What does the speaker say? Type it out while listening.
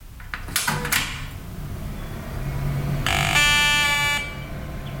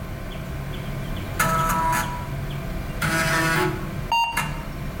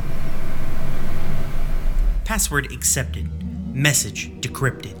Password accepted. Message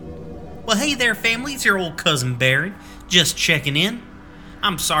decrypted. Well, hey there, family. It's your old cousin Baron. Just checking in.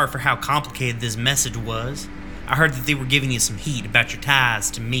 I'm sorry for how complicated this message was. I heard that they were giving you some heat about your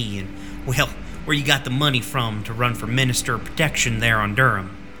ties to me and, well, where you got the money from to run for Minister of Protection there on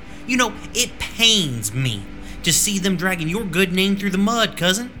Durham. You know, it pains me to see them dragging your good name through the mud,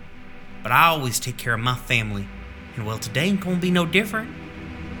 cousin. But I always take care of my family. And, well, today ain't gonna be no different.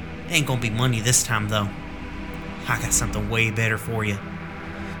 Ain't gonna be money this time, though. I got something way better for you.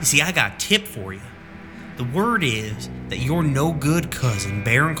 You see, I got a tip for you. The word is that your no-good cousin,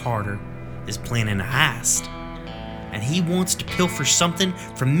 Baron Carter, is planning a heist. And he wants to pilfer something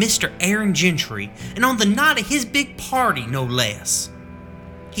from Mr. Aaron Gentry, and on the night of his big party, no less.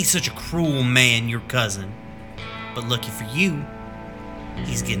 He's such a cruel man, your cousin. But lucky for you,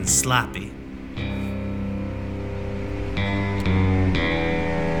 he's getting sloppy.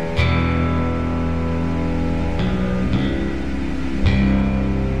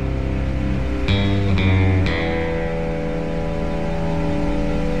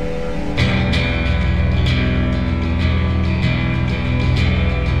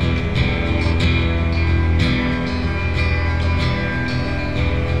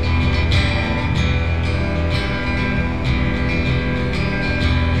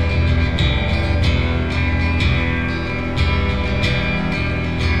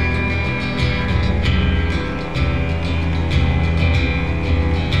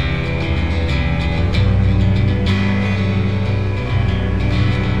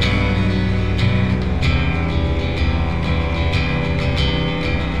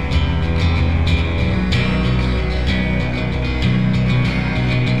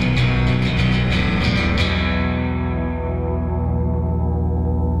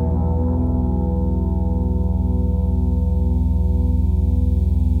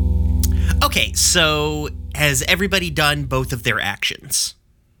 Okay, so has everybody done both of their actions?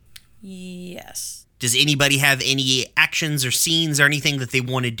 Yes. Does anybody have any actions or scenes or anything that they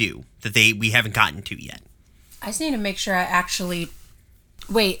want to do that we haven't gotten to yet? I just need to make sure I actually...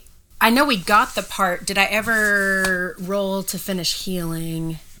 Wait, I know we got the part. Did I ever roll to finish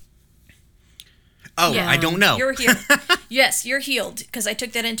healing? Oh, yeah. I don't know. You're healed. Yes, you're healed, because I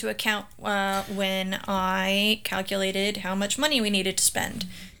took that into account when I calculated how much money we needed to spend.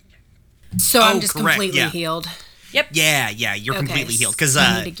 So I'm just correct, completely yeah. healed. Yep. Yeah, you're completely healed. Because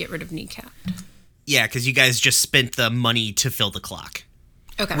I need to get rid of kneecap. Yeah, because you guys just spent the money to fill the clock.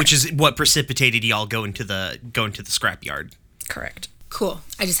 Okay. Which is what precipitated y'all going to the scrapyard. Correct. Cool.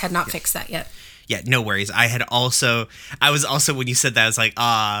 I just had not fixed that yet. Yeah, no worries. I was also, when you said that, I was like,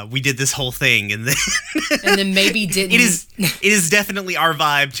 we did this whole thing, and then maybe didn't. It is definitely our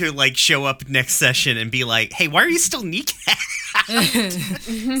vibe to like show up next session and be like, hey, why are you still kneecap?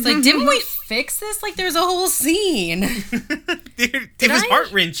 It's like, didn't we fix this? Like, there's a whole scene. It was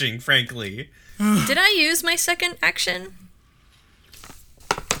heart-wrenching, frankly. Did I use my second action?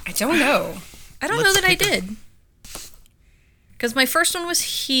 I don't know. I don't know that I did. Because my first one was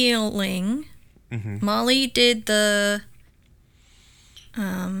healing. Mm-hmm. Molly did the...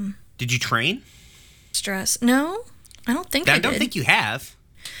 Did you train? Stress. No, I don't think I did. I don't think you have.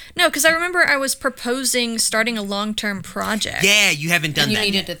 No, because I remember I was proposing starting a long-term project. Yeah, you haven't done that yet.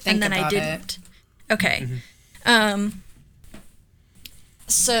 You needed to think about it. And then I didn't. Okay. Mm-hmm.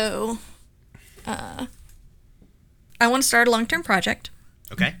 So, I want to start a long-term project.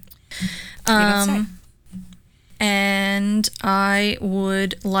 Okay. And I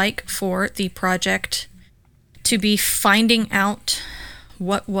would like for the project to be finding out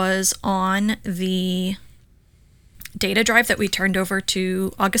what was on the data drive that we turned over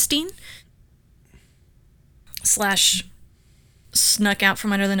to Augustine / snuck out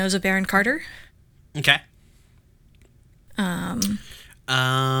from under the nose of Baron Carter. Okay. I'm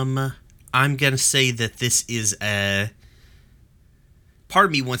gonna say that this is a... Part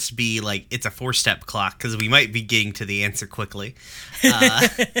of me wants to be like, it's a 4-step clock, because we might be getting to the answer quickly.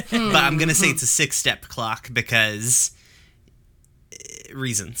 But I'm going to say it's a 6-step clock, because...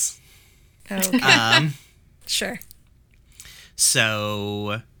 reasons. Okay. Sure.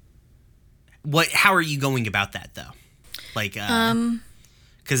 So... how are you going about that, though? Like,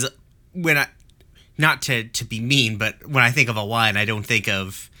 because when I... Not to be mean, but when I think of a line, I don't think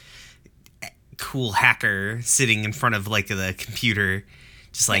of cool hacker sitting in front of, like, the computer...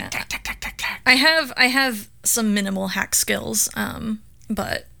 Just like, tack, tack, tack, tack, tack. I have some minimal hack skills,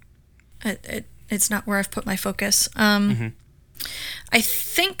 but it's not where I've put my focus. I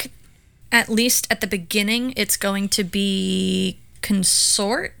think, at least at the beginning, it's going to be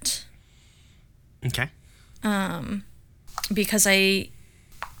consort. Okay. Because I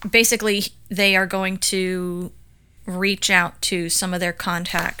basically they are going to reach out to some of their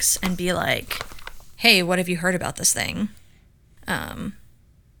contacts and be like, hey, what have you heard about this thing? And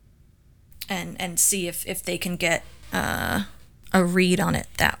see if they can get a read on it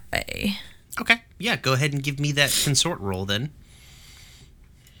that way. Okay. Yeah, go ahead and give me that consort roll then.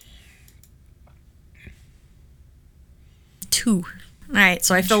 2. All right,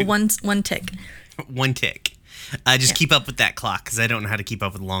 so I fill one tick. One tick. Just keep up with that clock, because I don't know how to keep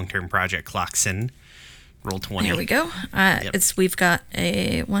up with long-term project clocks, and roll 20. Here we go. We've got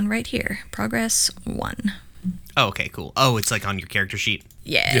a 1 right here. Progress 1. Oh, okay, cool. Oh, it's like on your character sheet?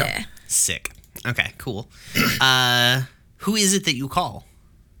 Yeah. Yep. Sick. Okay, cool. Who is it that you call?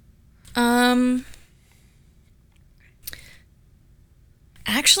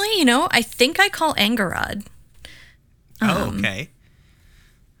 Actually, I think I call Angarod. Okay.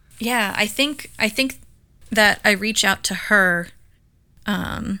 Yeah, I think that I reach out to her.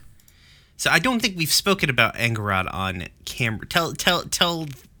 So I don't think we've spoken about Angarod on camera. Tell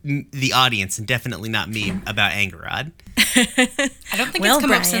the audience, and definitely not me, about Angarod. I don't think it's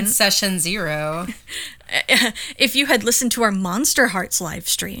come up since session 0. If you had listened to our Monster Hearts live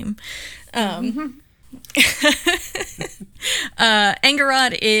stream.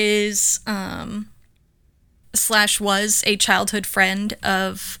 Angarod is / was a childhood friend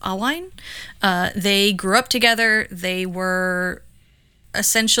of Alwine. They grew up together. They were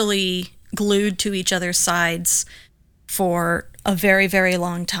essentially glued to each other's sides for a very, very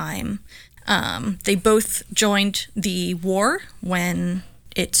long time. They both joined the war when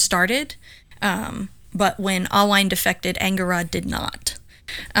it started, but when Alwine defected, Angarod did not.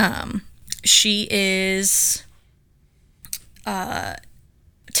 She is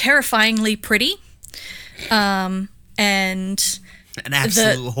terrifyingly pretty, and an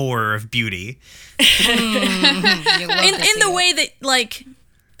absolute horror of beauty. in the way that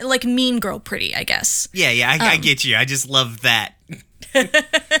like Mean Girl pretty, I guess. Yeah, I get you. I just love that.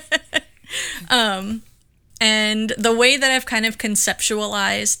 And the way that I've kind of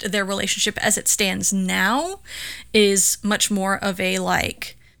conceptualized their relationship as it stands now is much more of a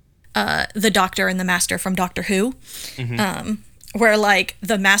the Doctor and the Master from Doctor Who, where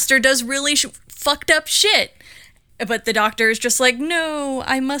the Master does really fucked up shit, but the Doctor is just like, no,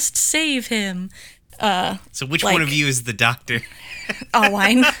 I must save him. So which one of you is the Doctor?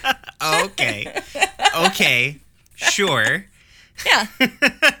 Alwine. Okay, sure. Yeah.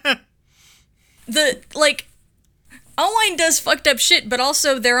 Alwine does fucked up shit, but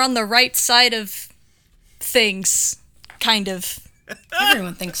also they're on the right side of things, kind of.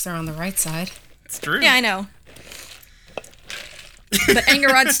 Everyone thinks they're on the right side. It's true. Yeah, I know. But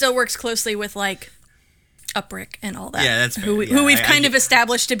Angarod still works closely with Uprick and all that. Yeah, that's fair. Who we've kind of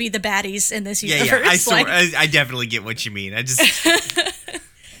established to be the baddies in this universe. Yeah. I definitely get what you mean. I just.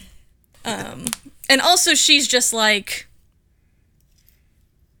 And also, she's just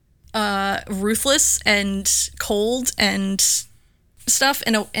ruthless and cold and stuff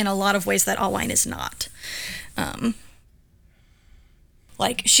in a lot of ways that Alwine is not.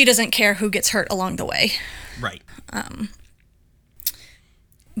 She doesn't care who gets hurt along the way. Right.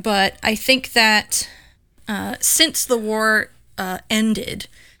 But I think that since the war ended,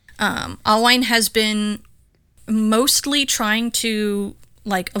 Alwine has been mostly trying to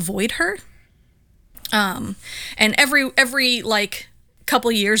avoid her. And every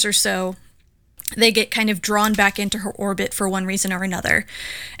couple years or so, they get kind of drawn back into her orbit for one reason or another,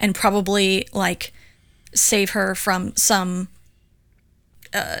 and probably save her from some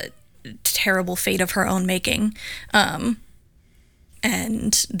terrible fate of her own making,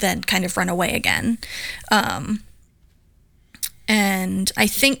 and then kind of run away again. And I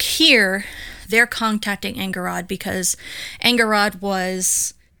think here they're contacting Angarod because Angarod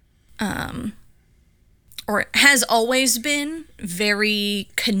was or has always been very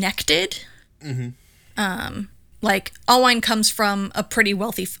connected. Alwine comes from a pretty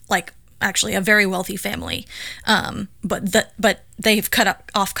wealthy, actually a very wealthy family, but they've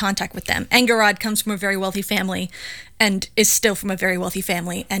cut off contact with them. Angarod comes from a very wealthy family and is still from a very wealthy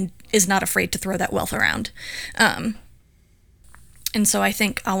family and is not afraid to throw that wealth around. And so I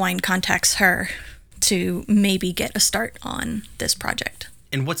think Alwine contacts her to maybe get a start on this project.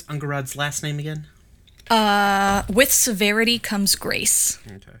 And what's Angarod's last name again? With severity comes grace.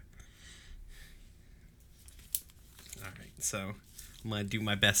 Okay. All right, so I'm going to do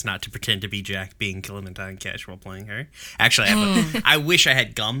my best not to pretend to be Jack being Clementine Cash while playing her. Actually, I wish I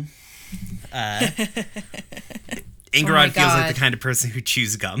had gum. Angarod feels like the kind of person who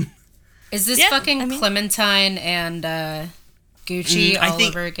chews gum. Is this Clementine and Gucci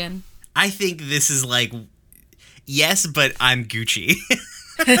over again? I think this is yes, but I'm Gucci.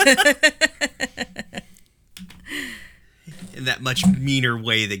 In that much meaner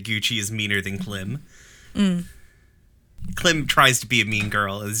way that Gucci is meaner than Clem. Clem tries to be a mean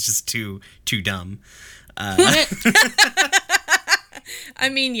girl. It's just too dumb. I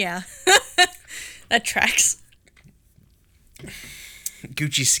mean, yeah. That tracks.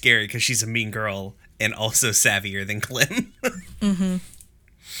 Gucci's scary because she's a mean girl and also savvier than Clem.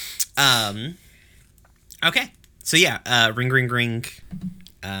 Okay. So yeah, ring, ring, ring.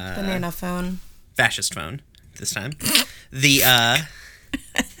 Banana phone. Fascist phone this time. The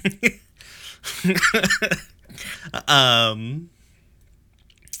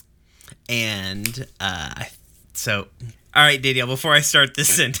so all right, Danielle, before I start this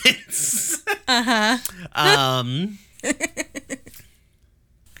sentence.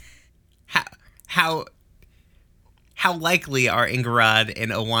 How likely are Ingarad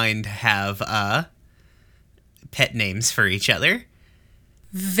and Owain to have pet names for each other?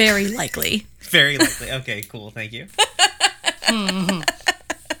 Very likely. Very likely. Okay, cool. Thank you.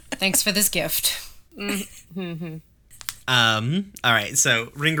 Thanks for this gift. All right.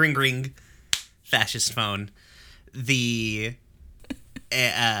 So ring, ring, ring. Fascist phone. The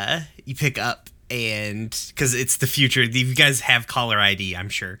you pick up and because it's the future. You guys have caller ID, I'm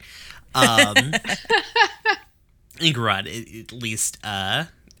sure. Ingarad at least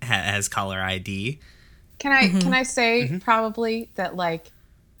has caller ID. Can I say probably that like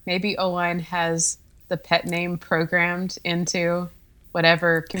maybe Owain has the pet name programmed into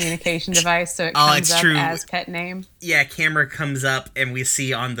whatever communication device, so it comes up true. as pet name. Yeah, camera comes up and we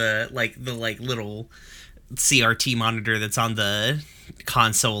see on the little CRT monitor that's on the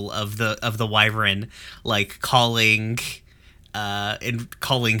console of the Wyvern, like calling and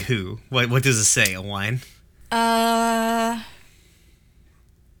calling who? What does it say, Owain? Hell.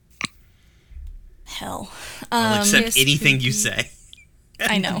 I'll accept yes, anything please. you say.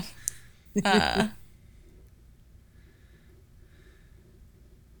 I know.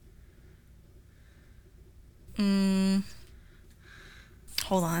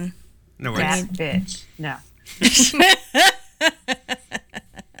 Hold on. No worries. That bitch. No.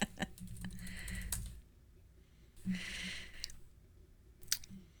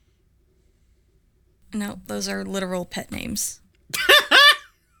 No, those are literal pet names.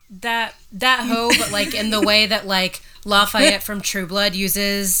 That hoe, but like in the way that like Lafayette from True Blood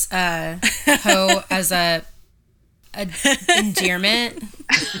uses hoe as a endearment.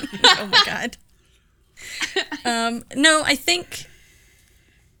 Oh my god. No, I think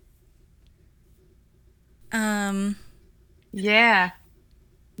Yeah.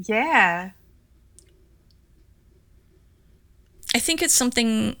 Yeah. I think it's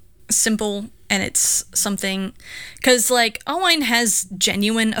something simple, and it's something because like Owain has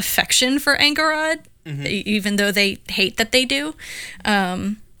genuine affection for Angarod, even though they hate that they do,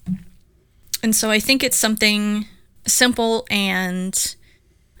 and so I think it's something simple and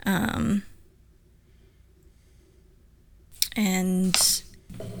I'm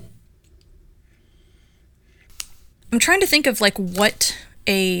trying to think of like what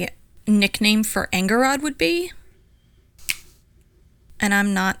a nickname for Angarod would be. And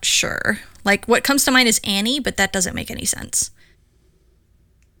I'm not sure. Like, what comes to mind is Annie, but that doesn't make any sense.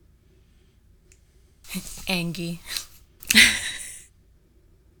 Angie.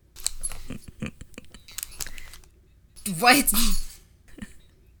 What?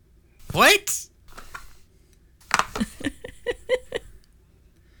 What?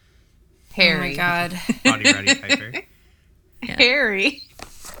 Harry. Oh my god. Roddy Piper. Harry.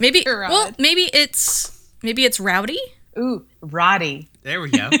 Maybe. You're Well, odd. maybe it's Rowdy. Ooh, Roddy. There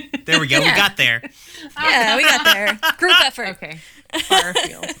we go. There we go. We Yeah. got there. Yeah, we got there. Group effort. Okay. Far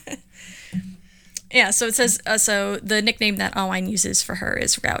afield. Yeah. So it says. So the nickname that Owain uses for her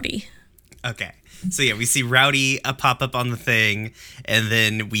is Rowdy. Okay. So yeah, we see Rowdy pop up on the thing, and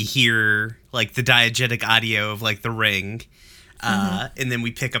then we hear like the diegetic audio of like the ring, and then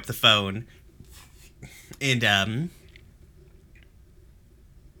we pick up the phone, and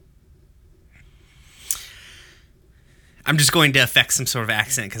I'm just going to affect some sort of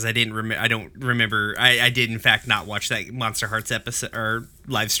accent because I didn't remember. I don't remember. I did in fact not watch that Monster Hearts episode or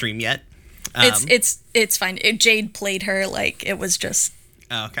live stream yet. It's fine. Jade played her like it was just.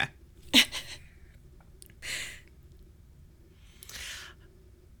 Oh, okay.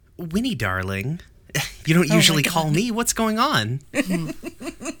 Winnie, darling, you don't usually call me. What's going on?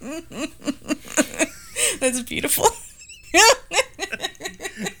 That's beautiful.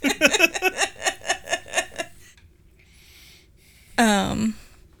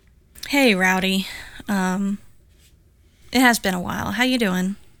 Hey, Rowdy. It has been a while. How you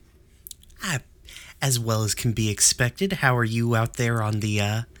doing? As well as can be expected. How are you out there on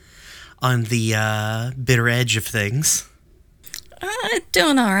the bitter edge of things?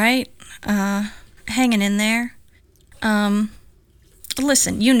 Doing all right. Hanging in there.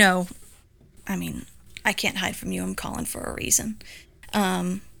 Listen, I can't hide from you. I'm calling for a reason.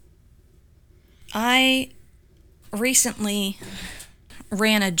 I recently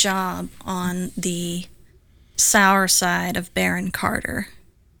ran a job on the sour side of Baron Carter.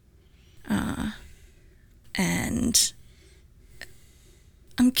 And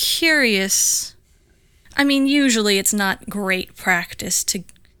I'm curious. Usually it's not great practice to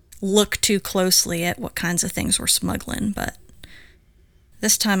look too closely at what kinds of things we're smuggling, but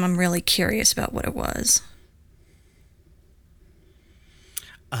this time I'm really curious about what it was.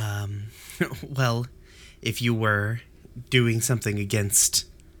 Well, if you were doing something against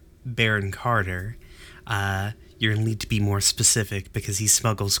Baron Carter, you're going to need to be more specific because he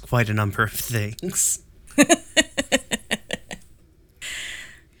smuggles quite a number of things.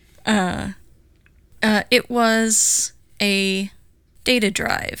 It was a data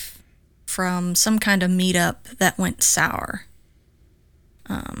drive from some kind of meetup that went sour.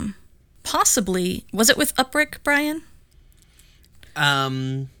 Possibly, was it with Uprick, Brian?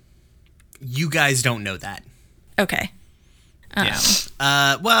 You guys don't know that. Okay.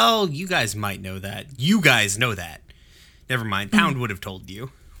 Yeah. Well, you guys might know that. You guys know that. Never mind. Pound would have told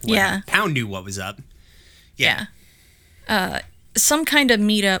you. Well, yeah. Pound knew what was up. Yeah. Some kind of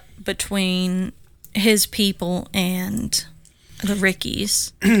meetup between his people and the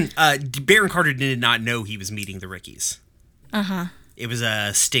Rickies. Baron Carter did not know he was meeting the Rickies. Uh-huh. It was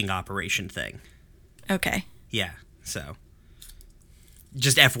a sting operation thing. Okay. Yeah, so.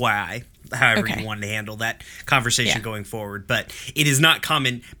 Just FYI, however Okay. you wanted to handle that conversation going forward. But it is not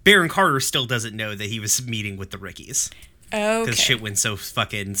common. Baron Carter still doesn't know that he was meeting with the Rickies. Okay. Because shit went so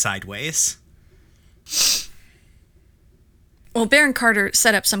fucking sideways. Well, Baron Carter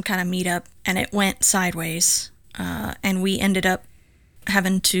set up some kind of meetup, and it went sideways. And we ended up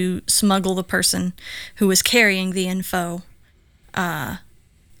having to smuggle the person who was carrying the info out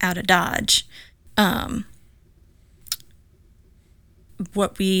of Dodge.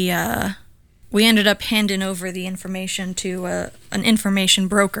 What we ended up handing over the information to an information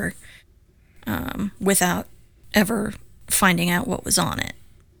broker without ever finding out what was on it.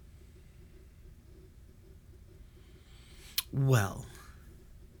 Well,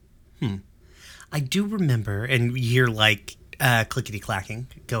 I do remember, and you hear like clickety-clacking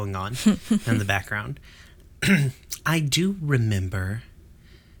going on in the background. I do remember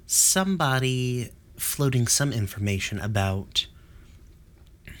somebody floating some information about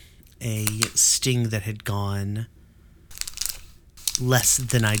a sting that had gone less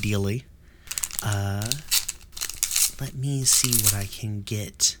than ideally. Let me see what I can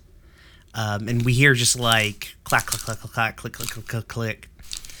get. And we hear just like clack, clack, clack, clack, click, click, click, click, click.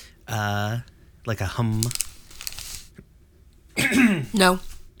 Like a hum. No.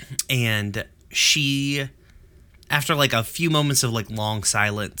 And she, after like a few moments of like long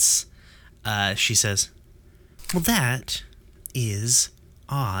silence, she says, "Well, that is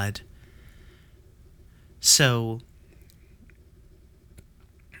odd. So,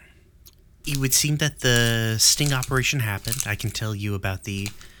 it would seem that the sting operation happened. I can tell you about the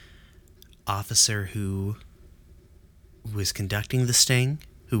officer who was conducting the sting,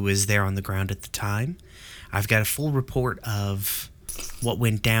 who was there on the ground at the time. I've got a full report of what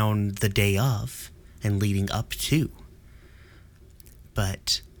went down the day of and leading up to.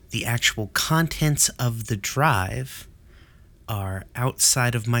 But the actual contents of the drive are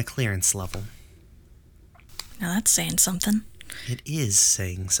outside of my clearance level." Now that's saying something. It is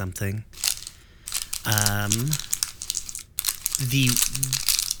saying something. The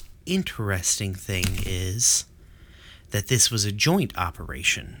interesting thing is that this was a joint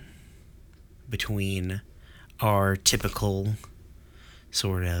operation between our typical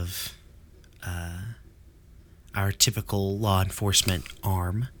sort of our typical law enforcement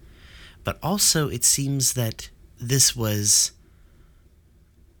arm, but also it seems that this was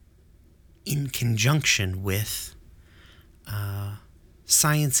in conjunction with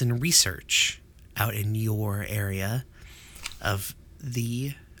science and research out in your area of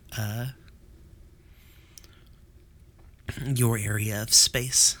the your area of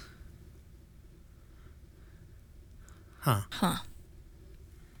space. Huh.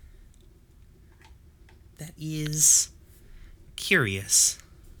 That is curious.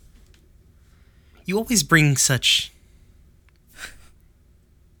 You always bring such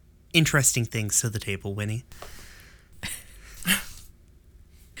interesting things to the table, Winnie.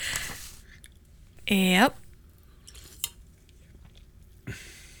 Yep.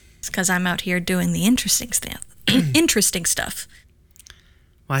 because I'm out here doing the interesting stuff. Interesting stuff.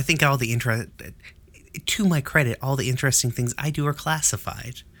 Well, I think to my credit, all the interesting things I do are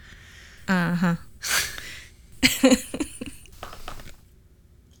classified. Uh-huh.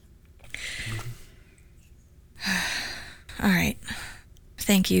 All right.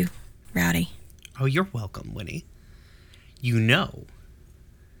 Thank you, Rowdy. Oh, you're welcome, Winnie. You know,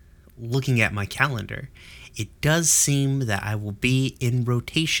 looking at my calendar, it does seem that I will be in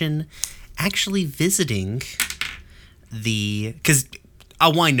rotation actually visiting because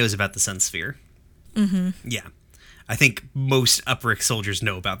Alwine knows about the Sun Sphere. Mm-hmm. Yeah. I think most Uprick soldiers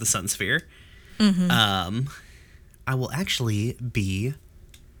know about the Sun Sphere. Mm-hmm. I will actually be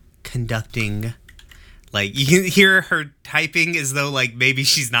conducting, like, you can hear her typing as though, like, maybe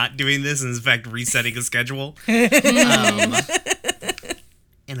she's not doing this and is, in fact, resetting a schedule. In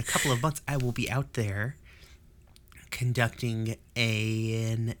a couple of months, I will be out there conducting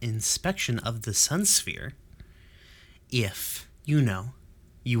an inspection of the Sun Sphere. If,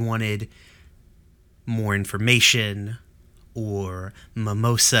 you wanted more information or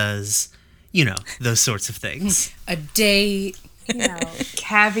mimosas, those sorts of things. A date.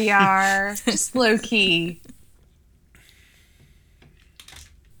 Caviar, just low key.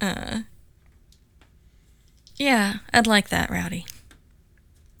 Yeah, I'd like that, Rowdy.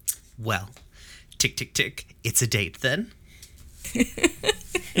 Well, tick, tick, tick. It's a date then.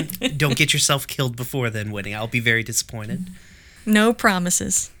 Don't get yourself killed before then, Winnie. I'll be very disappointed. No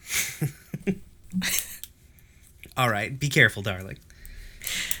promises. All right. Be careful, darling.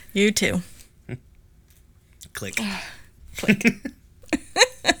 You too. Click. Click.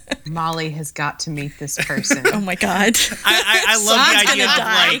 Molly has got to meet this person. Oh my god. I love the idea of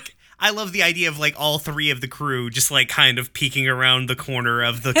die. I love the idea of like all three of the crew just like kind of peeking around the corner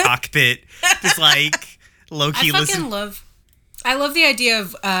of the cockpit, just like low key listening. I love the idea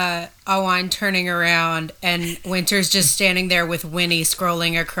of Alwine turning around and Winter's just standing there with Winnie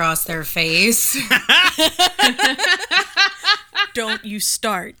scrolling across their face. Don't you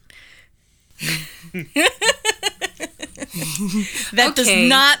start. That does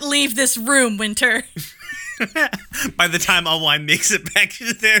not leave this room, Winter. By the time Alwine makes it back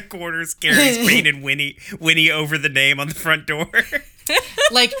to their quarters, Gary's painted Winnie over the name on the front door.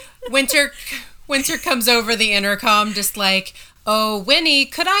 Like Winter comes over the intercom, just like, "Oh, Winnie,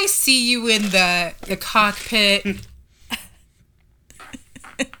 could I see you in the cockpit?"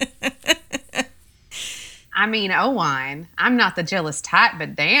 I mean, Owine, I'm not the jealous type,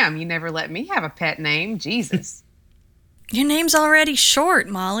 but damn, you never let me have a pet name. Jesus. Your name's already short,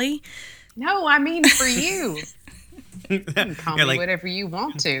 Molly. No, I mean for you. You can call me like, whatever you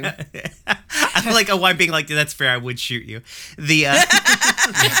want to. I like Owine being like, "That's fair, I would shoot you."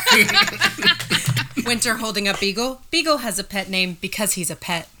 Winter holding up Beagle. Beagle has a pet name because he's a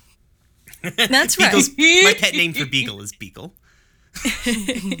pet. That's right. My pet name for Beagle is Beagle.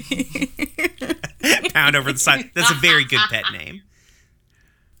 Pound over the side. That's a very good pet name.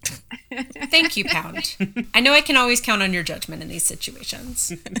 Thank you, Pound. I know I can always count on your judgment in these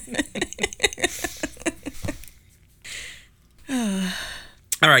situations.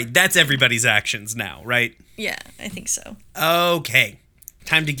 All right, that's everybody's actions now, right? Yeah, I think so. Okay.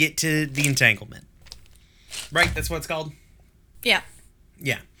 Time to get to the entanglement. Right, that's what it's called? Yeah.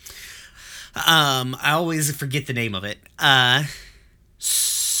 Yeah. I always forget the name of it. I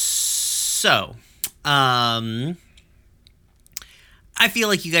feel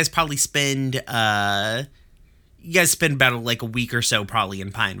like you guys probably spend about like a week or so probably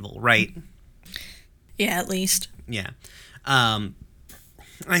in Pineville, right? Yeah, at least. Yeah. I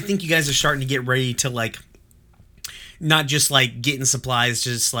think you guys are starting to get ready to like not just like getting supplies,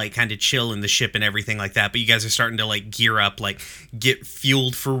 just like kind of chill in the ship and everything like that, but you guys are starting to like gear up, like get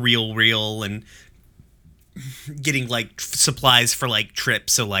fueled for real and getting like supplies for like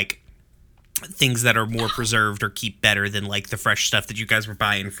trips, so like things that are more preserved or keep better than like the fresh stuff that you guys were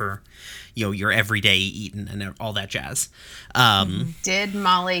buying for, your everyday eating and all that jazz. Did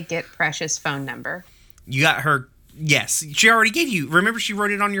Molly get Precious' phone number? You got her. Yes, she already gave you. Remember, she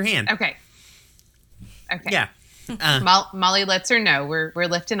wrote it on your hand. Okay. Yeah. Molly lets her know we're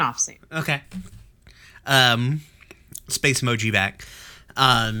lifting off soon. Okay. Space emoji back.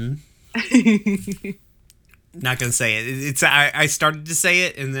 Not gonna say it. I started to say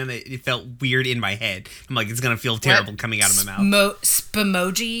it, and then it felt weird in my head. I'm like, it's gonna feel terrible coming out of my mouth.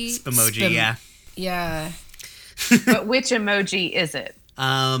 Spamoji. Spamoji, yeah. Yeah. But which emoji is it?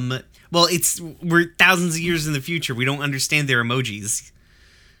 Well, we're thousands of years in the future. We don't understand their emojis.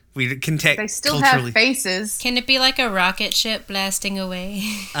 We can They still have faces. Can it be like a rocket ship blasting away?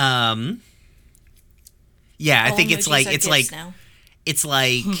 Yeah, I think it's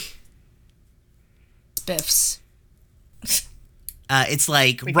like Spiffs. It's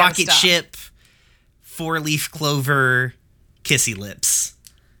like We gotta rocket stop. ship, 4-leaf clover, kissy lips.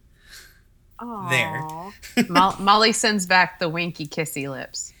 There. Molly sends back the winky kissy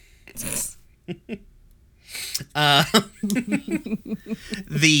lips.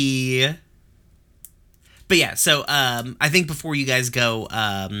 But yeah, so I think before you guys go,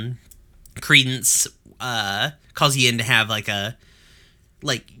 Credence calls you in to have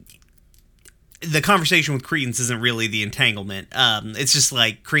the conversation with Credence isn't really the entanglement. It's just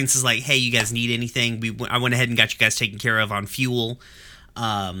like Credence is like, hey, you guys need anything? I went ahead and got you guys taken care of on fuel.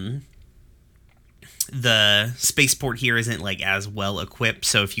 The spaceport here isn't like as well equipped,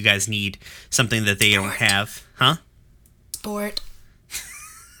 so if you guys need something that they don't have, Sport.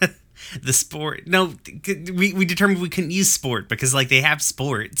 The sport? No, we determined we couldn't use sport because like they have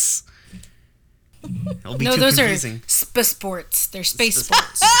sports. It'll be No, too those confusing. are sports. They're space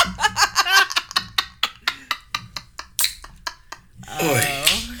sports.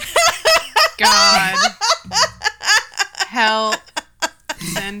 God. Help.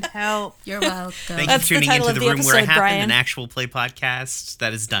 Send help. You're welcome. Thank That's you the for tuning title into of the the room where it episode, happened, Brian. an actual play podcast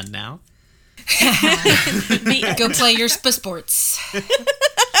that is done now. Go play your sports.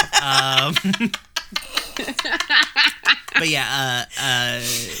 But yeah,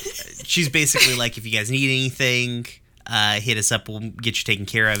 she's basically like, if you guys need anything, hit us up. We'll get you taken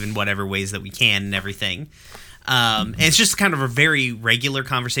care of in whatever ways that we can and everything. And it's just kind of a very regular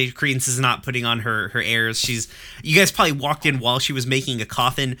conversation. Credence is not putting on her airs. You guys probably walked in while she was making a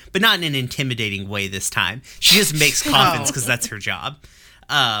coffin, but not in an intimidating way this time. She just makes coffins because that's her job.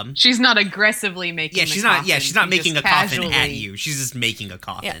 She's not aggressively making. Yeah, she's not. Yeah, she's not making a coffin at casually- you. She's just making a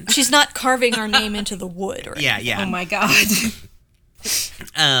coffin. Yeah, she's not carving our name into the wood. Or Yeah, yeah. Oh my god.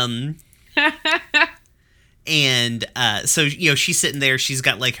 And so she's sitting there. She's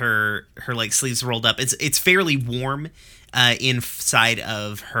got like her like sleeves rolled up. It's fairly warm inside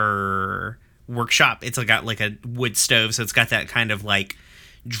of her workshop. It's got like a wood stove, so it's got that kind of like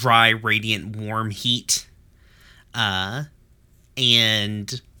dry, radiant, warm heat.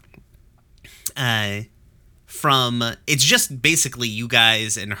 And from it's just basically you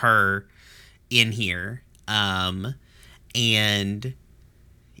guys and her in here, and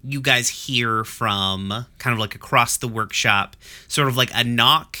you guys hear from kind of like across the workshop, sort of like a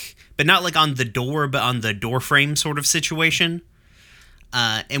knock, but not like on the door, but on the door frame sort of situation.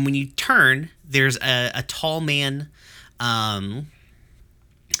 And when you turn, there's a tall man.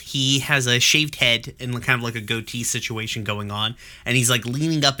 He has a shaved head and kind of like a goatee situation going on, and he's like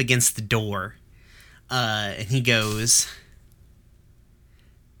leaning up against the door. And he goes,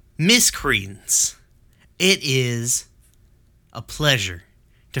 "Miss Credence, it is a pleasure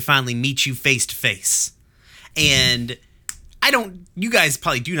to finally meet you face to face." And you guys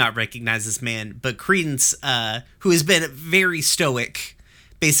probably do not recognize this man, but Credence, who has been very stoic,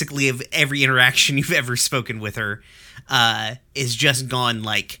 basically of every interaction you've ever spoken with her, is just gone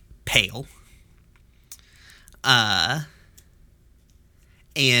like pale. And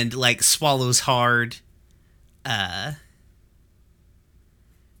like swallows hard. And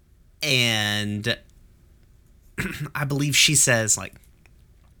I believe she says like,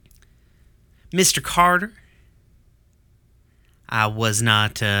 "Mr. Carter, I was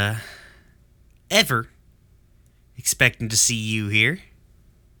not ever expecting to see you here."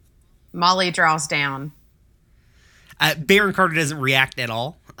 Molly draws down. Baron Carter doesn't react at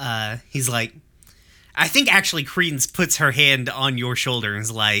all. He's like, I think actually Credence puts her hand on your shoulder and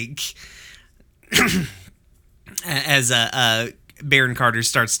is like, as Baron Carter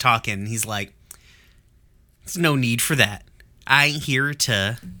starts talking, he's like, "There's no need for that. I ain't here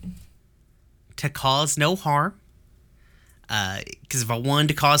to cause no harm. Because if I wanted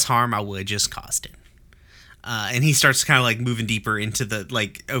to cause harm, I would have just caused it." And he starts kind of like moving deeper into the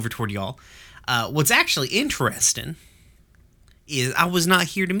like over toward y'all. What's actually interesting is I was not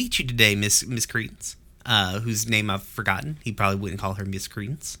here to meet you today, Miss Credence, whose name I've forgotten. He probably wouldn't call her Miss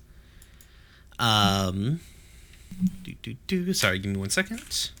Credence. Sorry, give me 1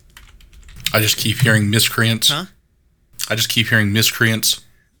 second. I just keep hearing miscreants. Huh? I just keep hearing miscreants.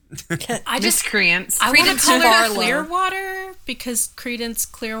 I just Miscreants. I want to Credence call her Barlow. Clearwater because Credence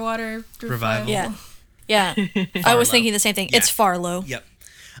Clearwater Revival. Yeah. Yeah. I was thinking the same thing. Yeah. It's Farlow. Yep.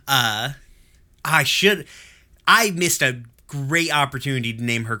 I missed a great opportunity to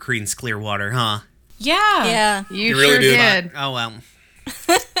name her Credence Clearwater, huh? Yeah. Yeah. You really sure do. did. Oh, well.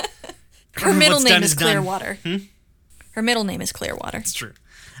 Her middle What's name done is is done. Clearwater. Her middle name is Clearwater. It's true.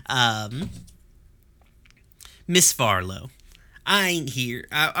 Miss Farlow, I ain't here.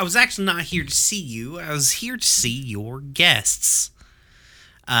 I was actually not here to see you. I was here to see your guests.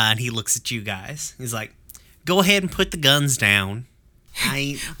 And he looks at you guys. He's like, go ahead and put the guns down.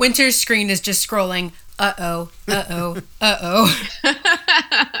 Winter's screen is just scrolling. Uh-oh.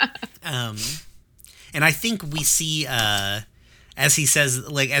 And I think we see, as he says,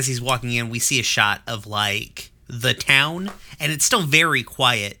 like, as he's walking in, we see a shot of, like, the town. And it's still very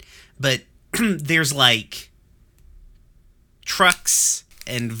quiet. But there's, like, trucks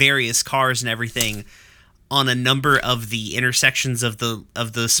and various cars and everything on a number of the intersections of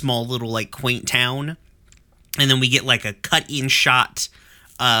the small little, like, quaint town. And then we get, like, a cut-in shot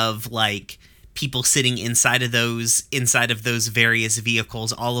of, like, people sitting inside of those various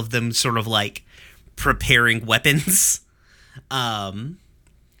vehicles, all of them sort of, like, preparing weapons. And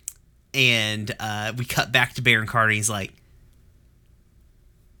we cut back to Baron Carter. He's like,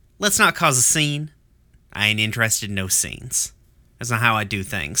 let's not cause a scene. I ain't interested in no scenes. That's not how I do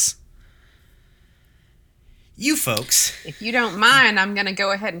things. You folks. If you don't mind, I'm going to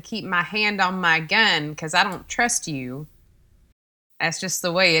go ahead and keep my hand on my gun because I don't trust you. That's just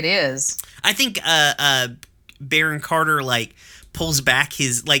the way it is. I think Baron Carter, like, pulls back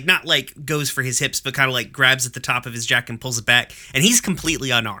his, like, not, like, goes for his hips, but kind of, like, grabs at the top of his jacket and pulls it back. And he's completely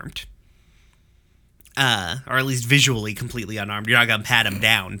unarmed. Or at least visually completely unarmed. You're not going to pat him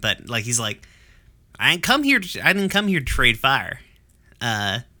down. But, like, he's like, I didn't come here to trade fire.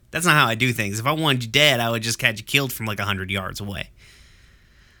 That's not how I do things. If I wanted you dead, I would just catch you killed from like 100 yards away.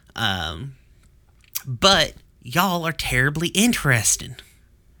 But y'all are terribly interesting.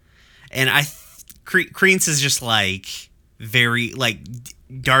 And Creance is just like very like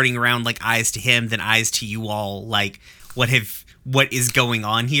darting around, like eyes to him, then eyes to you all, like what is going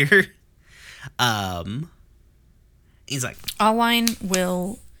on here? He's like, Aline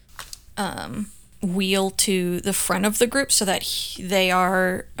will wheel to the front of the group so that they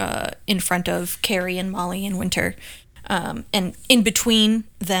are in front of Carrie and Molly and Winter, and in between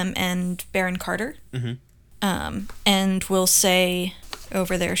them and Baron Carter. Mm-hmm. And will say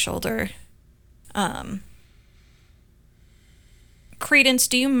over their shoulder, Credence,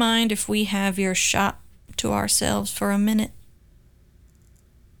 do you mind if we have your shop to ourselves for a minute?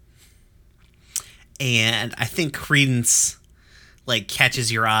 And I think Credence like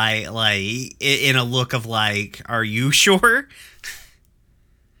catches your eye like in a look of like, are you sure?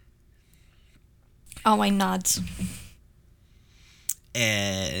 Aline nods.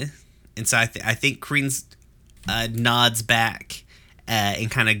 And so I think Credence nods back and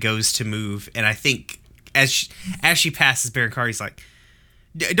kind of goes to move. And I think as she passes Baron Carter, he's like,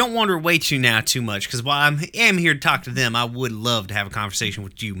 don't wander away too much, because while I am here to talk to them, I would love to have a conversation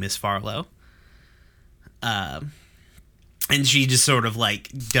with you, Miss Farlow. And she just sort of like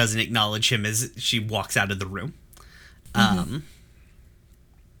doesn't acknowledge him as she walks out of the room. Mm-hmm.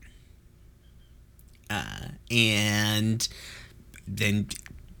 And then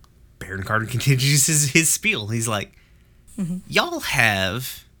Baron Carter continues his spiel. He's like, mm-hmm. Y'all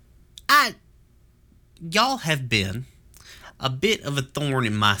have been a bit of a thorn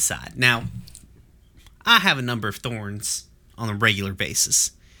in my side. Now, I have a number of thorns on a regular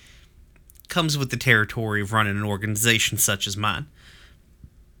basis. Comes with the territory of running an organization such as mine.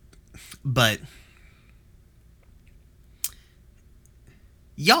 But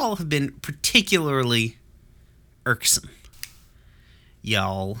y'all have been particularly irksome.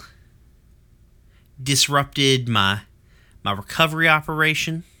 Y'all disrupted my recovery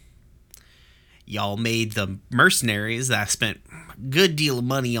operation. Y'all made the mercenaries that I spent a good deal of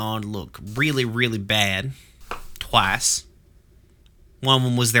money on look really, really bad twice. One of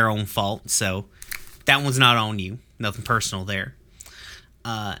them was their own fault, so that one's not on you. Nothing personal there.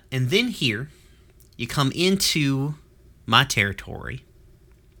 And then here, you come into my territory.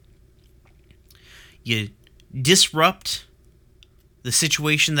 You disrupt the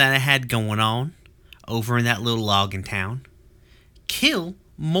situation that I had going on over in that little logging town. Kill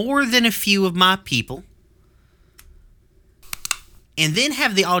more than a few of my people. And then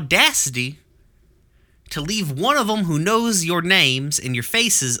have the audacity to leave one of them who knows your names and your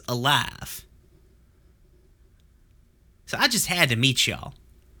faces alive. So I just had to meet y'all.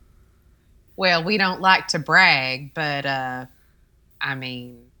 Well, we don't like to brag, but, I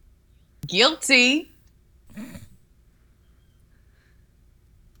mean, guilty.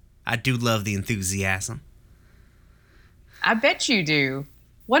 I do love the enthusiasm. I bet you do.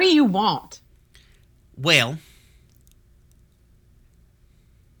 What do you want? Well,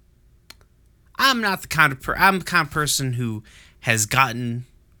 I'm the kind of person who has gotten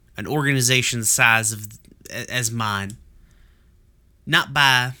an organization the size of as mine, not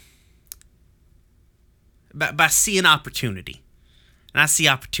by seeing opportunity, and I see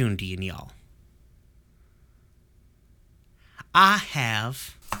opportunity in y'all. I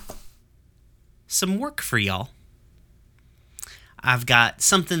have some work for y'all. I've got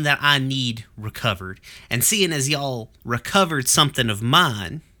something that I need recovered. And seeing as y'all recovered something of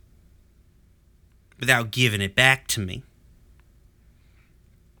mine without giving it back to me,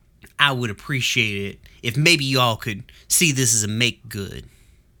 I would appreciate it if maybe y'all could see this as a make good.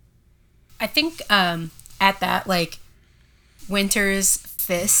 I think at that, like, Winter's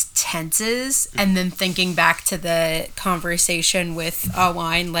fist tenses, and then thinking back to the conversation with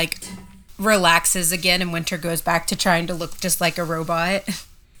Alwine, like, relaxes again, and Winter goes back to trying to look just like a robot.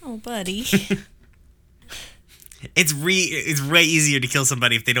 Oh, buddy. It's way easier to kill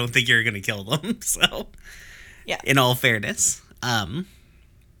somebody if they don't think you're going to kill them. So, Yeah. In all fairness,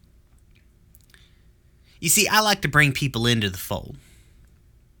 you see, I like to bring people into the fold.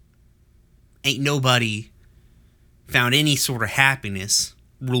 Ain't nobody found any sort of happiness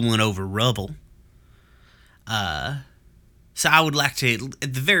ruling over rubble. So I would like to,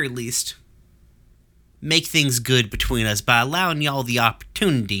 at the very least, make things good between us by allowing y'all the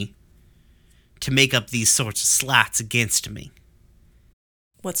opportunity to make up these sorts of slights against me.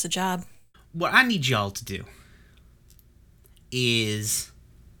 What's the job? What I need y'all to do is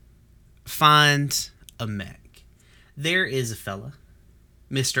find a mech. There is a fella,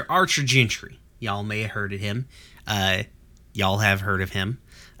 Mr. Archer Gentry. Y'all may have heard of him. Y'all have heard of him.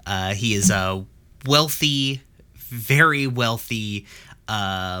 He is a wealthy, very wealthy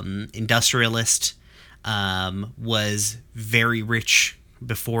industrialist. Was very rich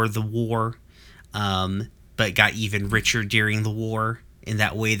before the war, but got even richer during the war in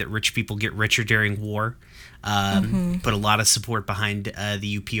that way that rich people get richer during war. Put a lot of support behind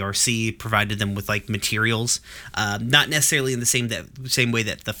the UPRC, provided them with like materials, not necessarily in the same way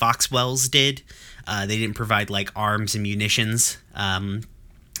that the Foxwells did. They didn't provide like arms and munitions.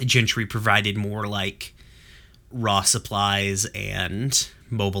 Gentry provided more like raw supplies and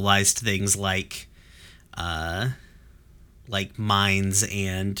mobilized things like mines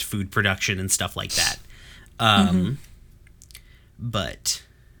and food production and stuff like that. But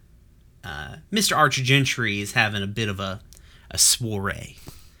Mr. Archer Gentry is having a bit of a soiree,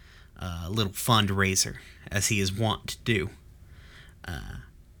 a little fundraiser, as he is wont to do.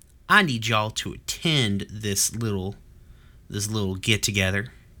 I need y'all to attend this little get-together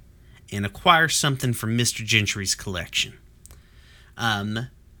and acquire something from Mr. Gentry's collection.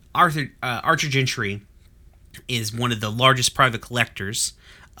 Archer Gentry is one of the largest private collectors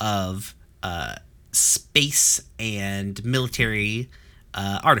of space and military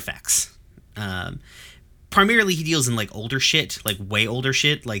artifacts. Primarily, he deals in like older shit, like way older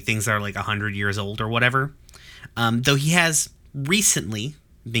shit, like things that are like 100 years old or whatever. Though he has recently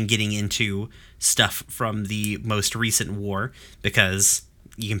been getting into stuff from the most recent war because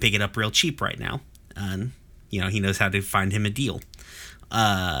you can pick it up real cheap right now. He knows how to find him a deal.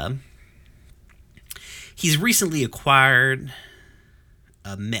 He's recently acquired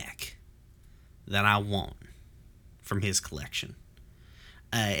a mech that I want from his collection.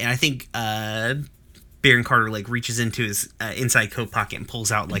 And I think Baron Carter like reaches into his inside coat pocket and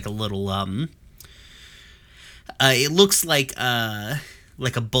pulls out like a little it looks like a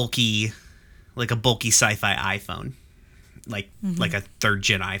bulky sci-fi iPhone. Like a 3rd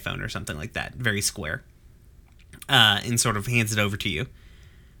gen iPhone or something like that, very square. And sort of hands it over to you.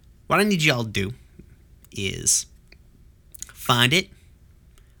 What I need y'all to do is find it,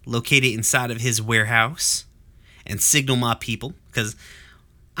 locate it inside of his warehouse, and signal my people, because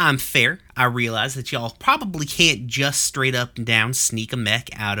I'm fair. I realize that y'all probably can't just straight up and down sneak a mech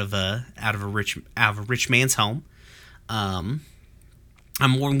out of a rich man's home. I'm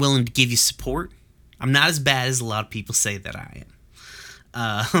more than willing to give you support. I'm not as bad as a lot of people say that I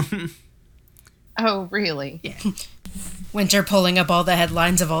am. Oh, really? Yeah. Winter pulling up all the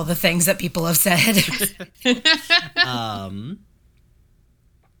headlines of all the things that people have said.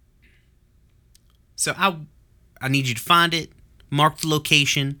 So I need you to find it, mark the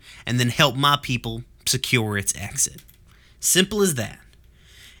location, and then help my people secure its exit. Simple as that.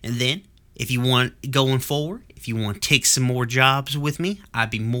 And then, if you want, going forward, if you want to take some more jobs with me, I'd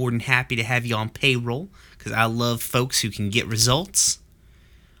be more than happy to have you on payroll, because I love folks who can get results.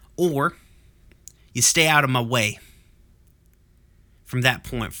 Or, you stay out of my way from that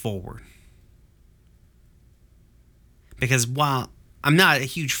point forward. Because while I'm not a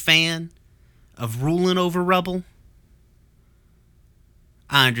huge fan of ruling over rubble,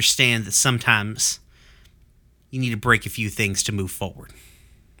 I understand that sometimes you need to break a few things to move forward.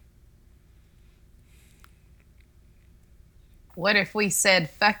 What if we said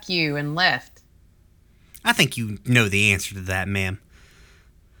fuck you and left? I think you know the answer to that, ma'am.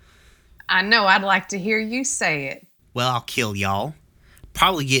 I know, I'd like to hear you say it. Well, I'll kill y'all.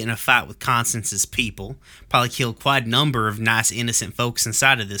 probably get in a fight with Constance's people, probably kill quite a number of nice innocent folks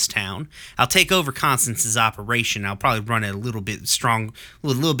inside of this town. I'll take over Constance's operation. I'll probably run it a little bit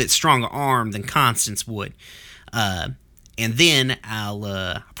stronger arm than Constance would. And then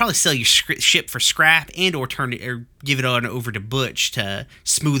I'll probably sell your ship for scrap, and or give it on over to Butch to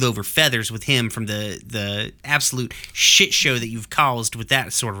smooth over feathers with him from the absolute shit show that you've caused with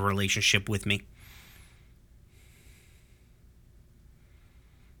that sort of relationship with me.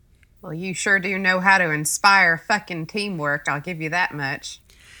 Well, you sure do know how to inspire fucking teamwork, I'll give you that much.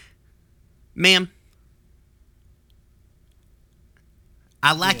 Ma'am,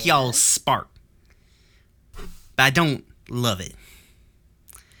 I like y'all's spark, but I don't love it.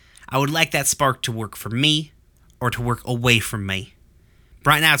 I would like that spark to work for me or to work away from me. But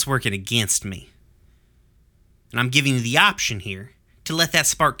right now it's working against me. And I'm giving you the option here to let that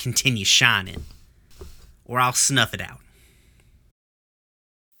spark continue shining, or I'll snuff it out.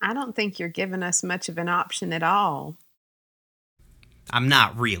 I don't think you're giving us much of an option at all. I'm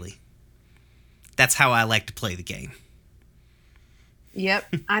not really. That's how I like to play the game.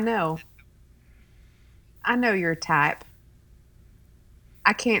 Yep, I know. I know your type.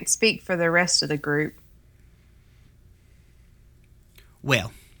 I can't speak for the rest of the group.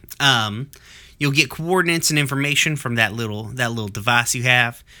 Well, you'll get coordinates and information from that little device you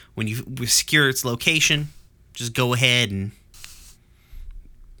have. When you secure its location, just go ahead and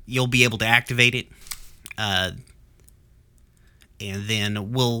you'll be able to activate it. And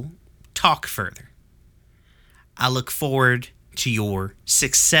then we'll talk further. I look forward to your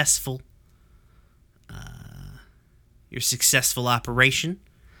successful operation.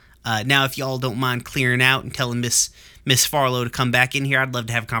 Now, if y'all don't mind clearing out and telling Miss Farlow to come back in here, I'd love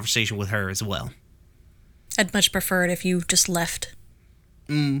to have a conversation with her as well. I'd much prefer it if you just left.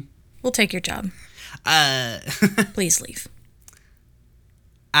 We'll take your job. Please leave.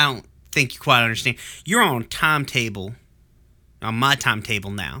 I don't think you quite understand. You're on my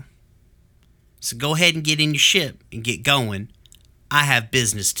timetable now. So go ahead and get in your ship and get going. I have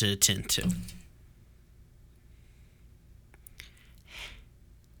business to attend to.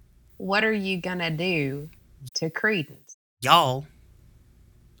 What are you gonna do to Credence? Y'all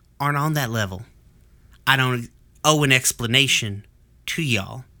aren't on that level. I don't owe an explanation to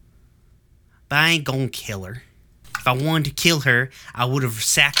y'all. But I ain't gonna kill her. If I wanted to kill her, I would have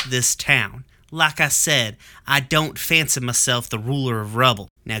sacked this town. Like I said, I don't fancy myself the ruler of rubble.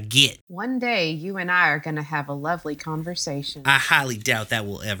 Now get. One day, you and I are gonna have a lovely conversation. I highly doubt that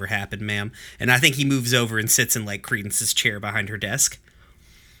will ever happen, ma'am. And I think he moves over and sits in, like, Credence's chair behind her desk.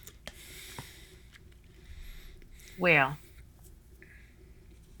 Well,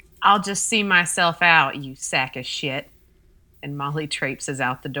 I'll just see myself out, you sack of shit. And Molly traipses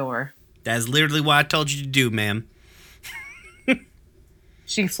out the door. That's literally what I told you to do, ma'am.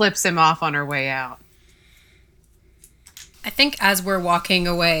 She flips him off on her way out. I think as we're walking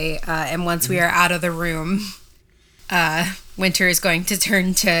away, and once we are out of the room, Winter is going to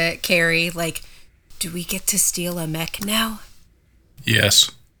turn to Carrie, like, do we get to steal a mech now?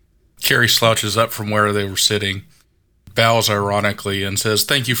 Yes. Carrie slouches up from where they were sitting, bows ironically, and says,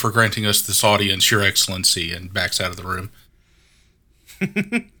 "Thank you for granting us this audience, Your Excellency," and backs out of the room.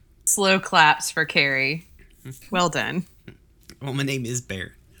 Slow claps for Carrie. Well done. Well, my name is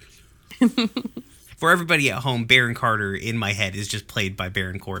Bear. For everybody at home, Baron Carter in my head is just played by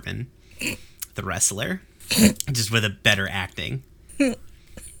Baron Corbin, the wrestler, just with a better acting.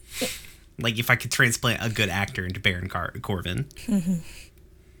 Like if I could transplant a good actor into Baron Corbin. Mm-hmm.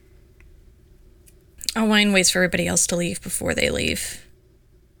 Owain waits for everybody else to leave before they leave.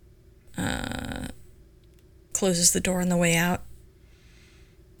 Closes the door on the way out.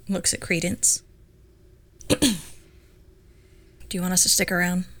 Looks at Credence. Do you want us to stick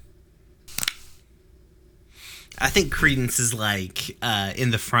around? I think Credence is like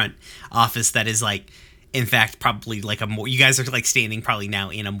in the front office that is like, in fact, probably like you guys are like standing probably now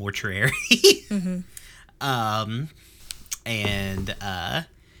in a mortuary. Mm-hmm. And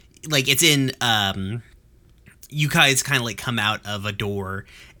like it's in, you guys kind of like come out of a door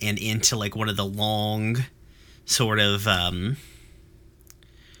and into like one of the long sort of,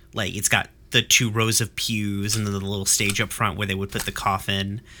 like it's got the 2 rows of pews and then the little stage up front where they would put the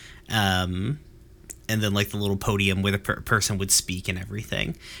coffin, and then like the little podium where the person would speak and everything.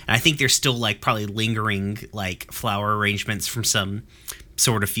 And I think there's still like probably lingering like flower arrangements from some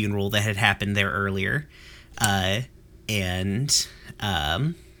sort of funeral that had happened there earlier. And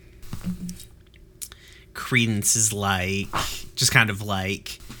Credence is like just kind of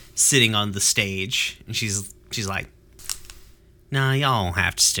like sitting on the stage, and she's like, "Nah, y'all don't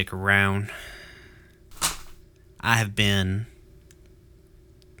have to stick around. I have been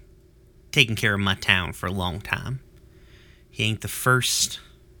taking care of my town for a long time. He ain't the first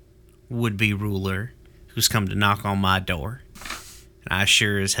would-be ruler who's come to knock on my door. And I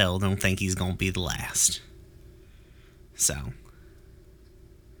sure as hell don't think he's gonna be the last. So,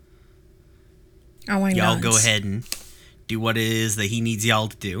 y'all go ahead and do what it is that he needs y'all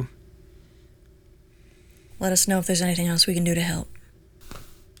to do. Let us know if there's anything else we can do to help.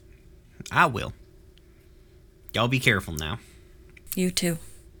 I will. Y'all be careful now. You too.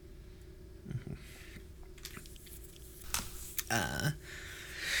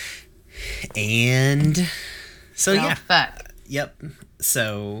 And so Well, yeah. fuck. Yep.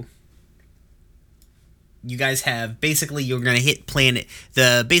 So you guys have basically you're gonna hit planet.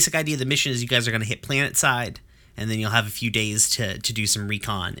 The basic idea of the mission is you guys are gonna hit planet side, and then you'll have a few days to do some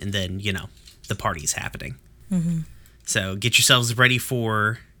recon, and then the party's happening. Mm-hmm. So get yourselves ready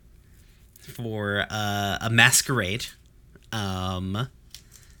for a masquerade, and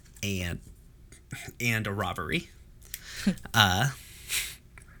a robbery.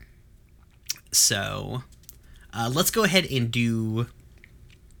 So let's go ahead and do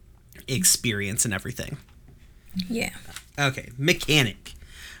experience and everything. Yeah. Okay, mechanic.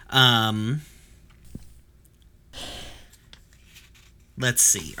 Let's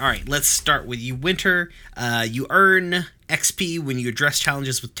see. All right, let's start with you, Winter. You earn XP when you address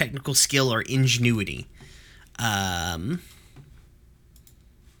challenges with technical skill or ingenuity.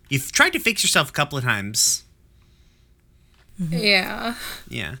 You've tried to fix yourself a couple of times. Yeah.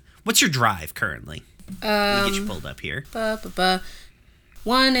 Yeah. What's your drive currently? Let me get you pulled up here.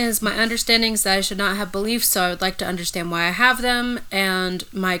 One is my understandings that I should not have beliefs, so I would like to understand why I have them. And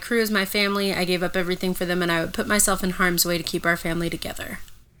my crew is my family. I gave up everything for them, and I would put myself in harm's way to keep our family together.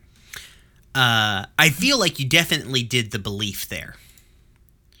 I feel like you definitely did the belief there.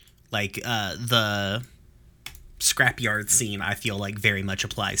 Like, the scrapyard scene, I feel like very much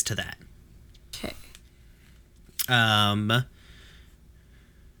applies to that. Okay.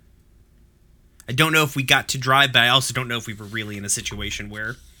 I don't know if we got to drive, but I also don't know if we were really in a situation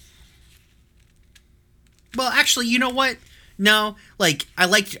where... Well, actually, you know what? No, like,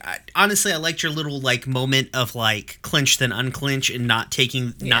 honestly, I liked your little, like, moment of, like, clinch then unclinch and not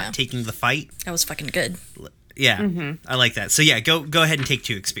taking the fight. That was fucking good. Yeah, I like that. So, yeah, go ahead and take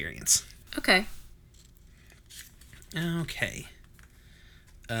 2 experience. Okay. Okay.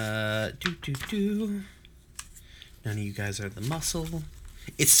 None of you guys are the muscle.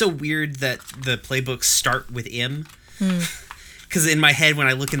 It's so weird that the playbooks start with M. Because in my head, when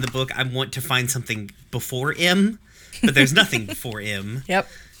I look in the book, I want to find something before M, but there's nothing before M. Yep.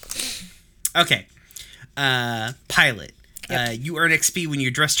 Okay. Pilot. Yep. You earn XP when you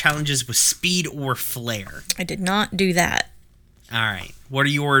address challenges with speed or flair. I did not do that. All right. What are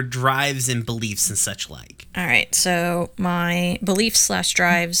your drives and beliefs and such like? All right, so my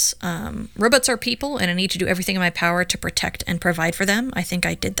beliefs/drives, robots are people, and I need to do everything in my power to protect and provide for them. I think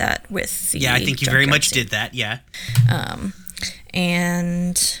I did that with the Yeah, I think you very junkyard much scene. did that, yeah.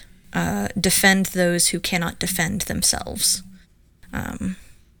 And defend those who cannot defend themselves,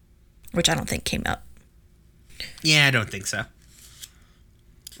 which I don't think came up. Yeah, I don't think so.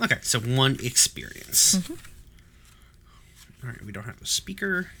 Okay, so 1 experience. Mm-hmm. All right, we don't have a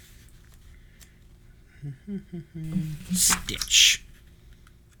speaker. Stitch.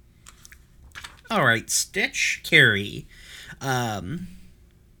 All right, Stitch. Carrie. You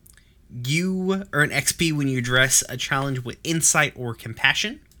earn XP when you address a challenge with insight or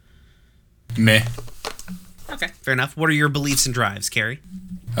compassion. Meh. Okay, fair enough. What are your beliefs and drives, Carrie?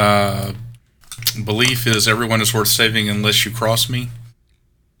 Belief is everyone is worth saving unless you cross me.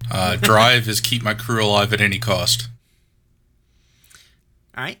 Drive is keep my crew alive at any cost.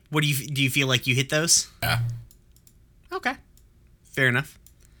 All right. What do you feel like you hit those? Yeah. Okay. Fair enough.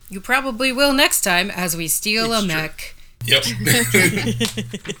 You probably will next time as we steal It's a true. mech. Yep.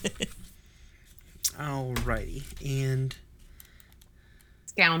 Alrighty. And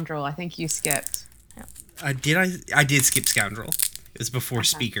Scoundrel, I think you skipped. I did skip Scoundrel. It was before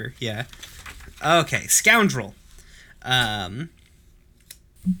Speaker, yeah. Okay, Scoundrel. You earn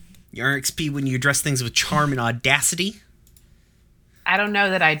XP when you address things with charm and audacity. I don't know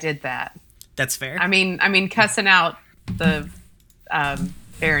that I did that. That's fair. I mean, cussing out the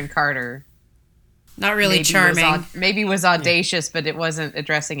Baron Carter. Not really charming. Maybe was audacious, but it wasn't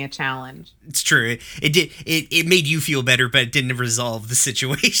addressing a challenge. It's true. It made you feel better, but it didn't resolve the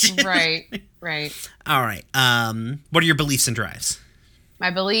situation. Right. All right. What are your beliefs and drives? My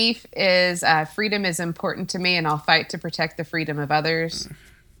belief is freedom is important to me, and I'll fight to protect the freedom of others.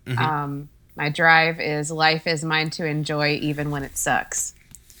 Mm-hmm. My drive is life is mine to enjoy, even when it sucks.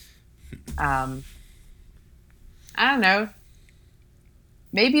 I don't know.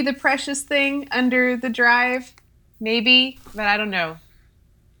 maybe the precious thing under the drive, maybe, but I don't know.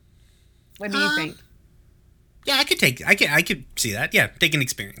 What do you think? Yeah, I could see that. Yeah, take an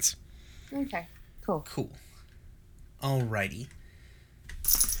experience. Okay, cool. Cool. Alrighty.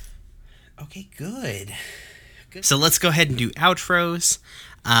 Okay, good. So let's go ahead and do outros.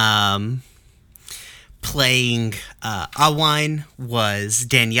 Playing Awine was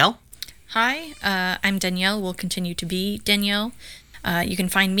Danielle. Hi, I'm Danielle. Will continue to be Danielle. You can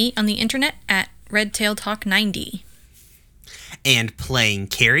find me on the internet at RedTailTalk90. And playing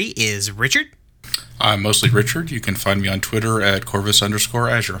Carrie is Richard. I'm mostly Richard. You can find me on Twitter at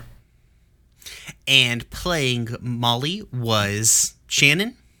Corvus_Azure. And playing Molly was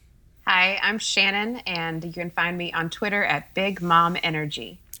Shannon. Hi, I'm Shannon, and you can find me on Twitter at Big Mom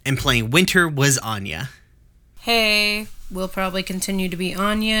Energy. And playing Winter was Anya. Hey, we'll probably continue to be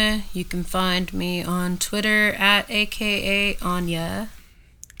Anya. You can find me on Twitter at AKA Anya.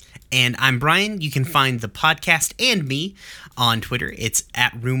 And I'm Brian. You can find the podcast and me on Twitter. It's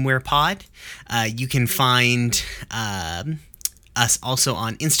at RoomwarePod. You can find us also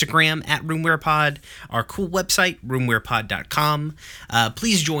on Instagram at RoomwarePod, our cool website, roomwarepod.com.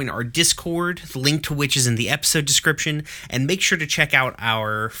 Please join our Discord, the link to which is in the episode description, and make sure to check out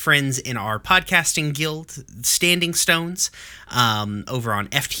our friends in our podcasting guild, Standing Stones, over on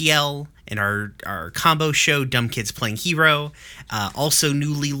FTL, and our combo show, Dumb Kids Playing Hero. Also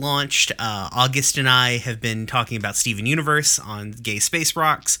newly launched, August and I have been talking about Steven Universe on Gay Space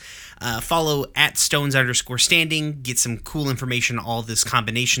Rocks. Follow at Stones_Standing. Get some cool information on all this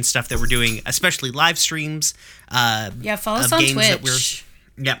combination stuff that we're doing, especially live streams. Follow us on Twitch.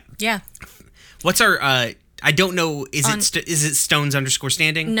 Yeah. What's our... I don't know. Is it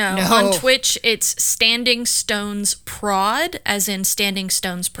Stones_Standing? No. On Twitch, it's Standing Stones Prod, as in Standing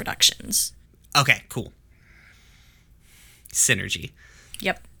Stones Productions. Okay, cool. Synergy.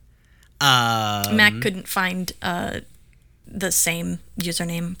 Yep. Mac couldn't find the same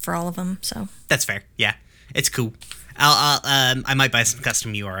username for all of them, so that's fair. Yeah, it's cool. I might buy some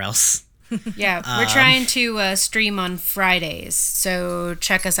custom URLs. Yeah, we're trying to stream on Fridays, so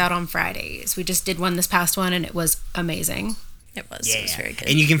check us out on Fridays. We just did one this past one, and it was amazing. It was very good.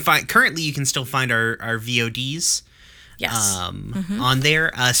 And you can still find our VODs. Yes. On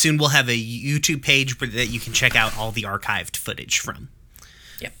there. Soon we'll have a YouTube page that you can check out all the archived footage from.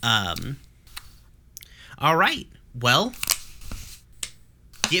 Yep. All right. Well,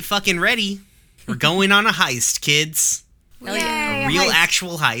 get fucking ready. We're going on a heist, kids. Hell yeah. A real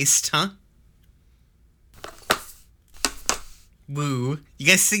actual heist, huh? Woo. You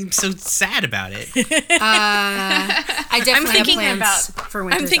guys seem so sad about it. I definitely I'm thinking have plans for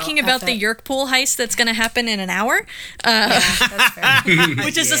Winter's I'm thinking about the Yerk pool heist that's going to happen in an hour, that's fair.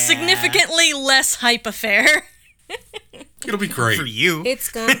 which is a significantly less hype affair. It'll be great. For you. It's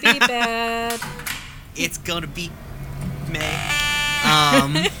gonna be bad. It's gonna be May.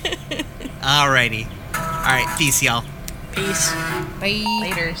 Alrighty. Alright, peace, y'all. Peace. Bye.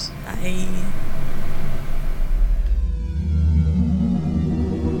 Laters. Bye.